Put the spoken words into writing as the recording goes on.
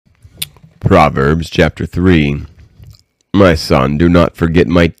Proverbs chapter 3. My son, do not forget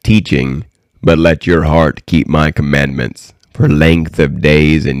my teaching, but let your heart keep my commandments. For length of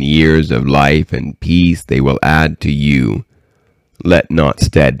days and years of life and peace they will add to you. Let not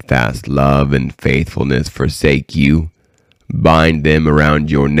steadfast love and faithfulness forsake you. Bind them around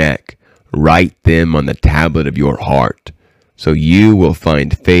your neck. Write them on the tablet of your heart. So you will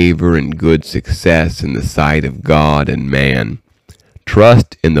find favor and good success in the sight of God and man.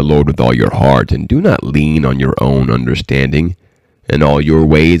 Trust in the Lord with all your heart, and do not lean on your own understanding. In all your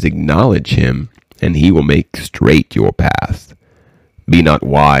ways acknowledge him, and he will make straight your paths. Be not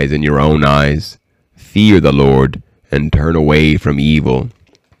wise in your own eyes. Fear the Lord, and turn away from evil.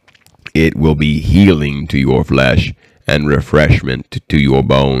 It will be healing to your flesh, and refreshment to your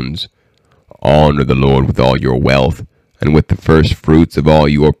bones. Honor the Lord with all your wealth, and with the first fruits of all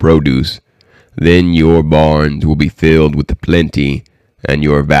your produce. Then your barns will be filled with plenty, and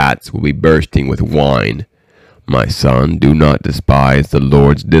your vats will be bursting with wine. My son, do not despise the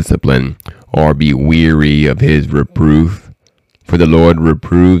Lord's discipline, or be weary of his reproof. For the Lord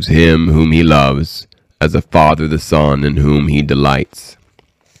reproves him whom he loves, as a father the son in whom he delights.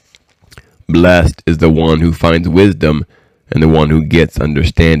 Blessed is the one who finds wisdom, and the one who gets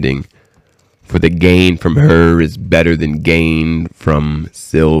understanding. For the gain from her is better than gain from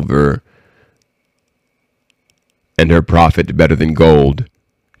silver, and her profit better than gold.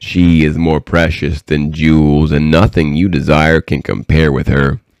 She is more precious than jewels, and nothing you desire can compare with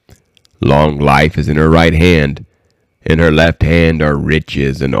her. Long life is in her right hand. In her left hand are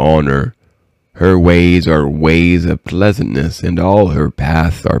riches and honor. Her ways are ways of pleasantness, and all her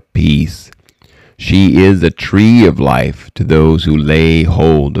paths are peace. She is a tree of life to those who lay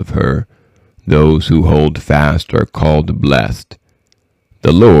hold of her. Those who hold fast are called blessed.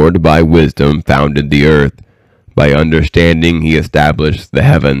 The Lord by wisdom founded the earth. By understanding he established the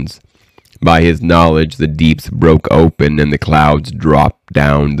heavens. By his knowledge the deeps broke open, and the clouds dropped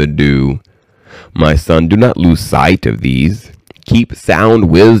down the dew. My son, do not lose sight of these. Keep sound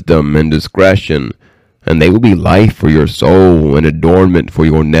wisdom and discretion, and they will be life for your soul and adornment for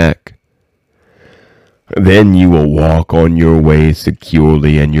your neck. Then you will walk on your way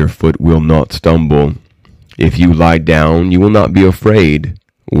securely, and your foot will not stumble. If you lie down, you will not be afraid.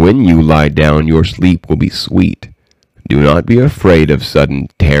 When you lie down, your sleep will be sweet. Do not be afraid of sudden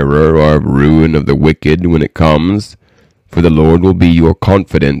terror or of ruin of the wicked when it comes, for the Lord will be your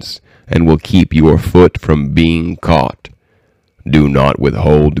confidence, and will keep your foot from being caught. Do not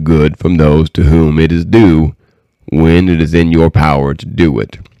withhold good from those to whom it is due, when it is in your power to do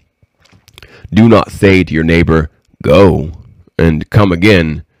it. Do not say to your neighbor, "Go," and "Come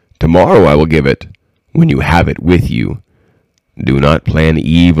again. Tomorrow I will give it," when you have it with you. Do not plan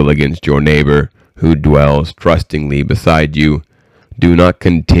evil against your neighbor, who dwells trustingly beside you. Do not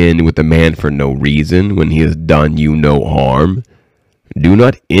contend with a man for no reason, when he has done you no harm. Do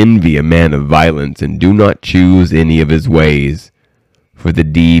not envy a man of violence, and do not choose any of his ways. For the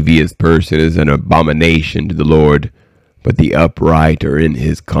devious person is an abomination to the Lord, but the upright are in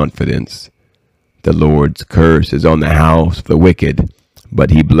his confidence. The Lord's curse is on the house of the wicked,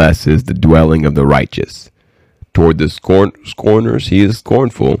 but he blesses the dwelling of the righteous. Toward the scorners he is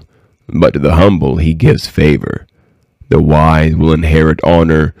scornful, but to the humble he gives favor. The wise will inherit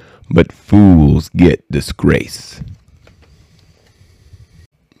honor, but fools get disgrace.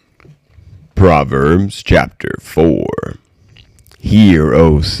 Proverbs chapter 4. Hear,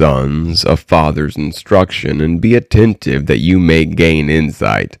 O sons, a father's instruction, and be attentive that you may gain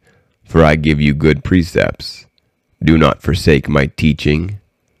insight, for I give you good precepts. Do not forsake my teaching.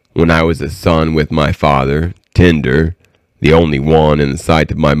 When I was a son with my father, tender, the only one in the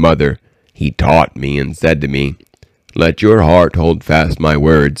sight of my mother, he taught me and said to me, "Let your heart hold fast my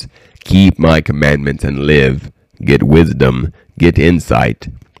words. Keep my commandments and live. Get wisdom, get insight.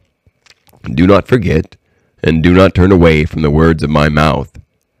 Do not forget, and do not turn away from the words of my mouth.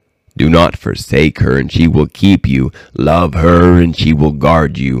 Do not forsake her, and she will keep you. Love her, and she will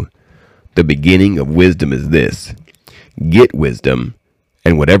guard you. The beginning of wisdom is this: get wisdom,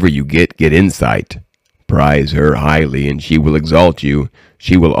 and whatever you get insight. Prize her highly, and she will exalt you.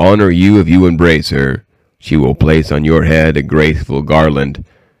 She will honor you if you embrace her. She will place on your head a graceful garland.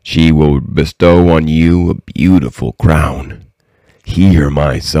 She will bestow on you a beautiful crown. Hear,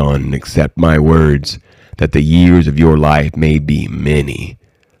 my son, accept my words, that the years of your life may be many.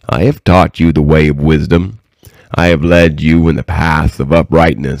 I have taught you the way of wisdom. I have led you in the paths of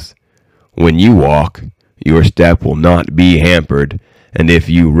uprightness. When you walk, your step will not be hampered, and if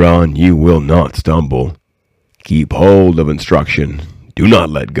you run, you will not stumble. Keep hold of instruction. Do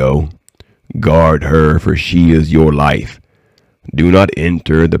not let go. Guard her, for she is your life. Do not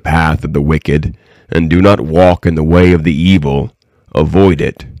enter the path of the wicked, and do not walk in the way of the evil. Avoid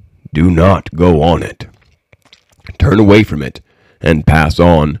it. Do not go on it. Turn away from it, and pass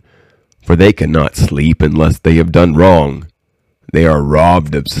on, for they cannot sleep unless they have done wrong. They are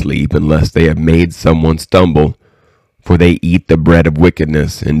robbed of sleep unless they have made someone stumble, for they eat the bread of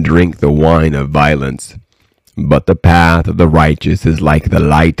wickedness and drink the wine of violence. But the path of the righteous is like the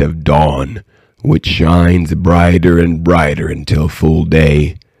light of dawn, which shines brighter and brighter until full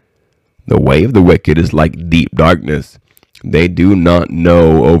day. The way of the wicked is like deep darkness. They do not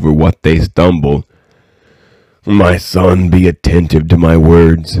know over what they stumble. My son, be attentive to my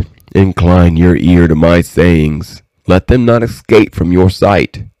words. Incline your ear to my sayings. Let them not escape from your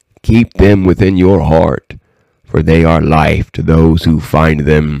sight. Keep them within your heart, for they are life to those who find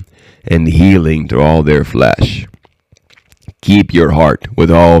them, and healing to all their flesh. Keep your heart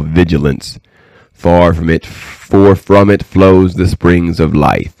with all vigilance, for from it flows the springs of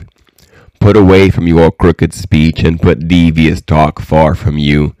life. Put away from your crooked speech, and put devious talk far from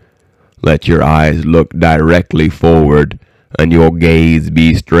you. Let your eyes look directly forward, and your gaze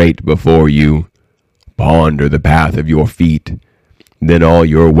be straight before you. Ponder the path of your feet, then all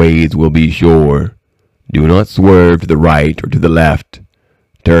your ways will be sure. Do not swerve to the right or to the left.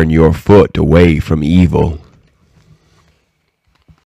 Turn your foot away from evil.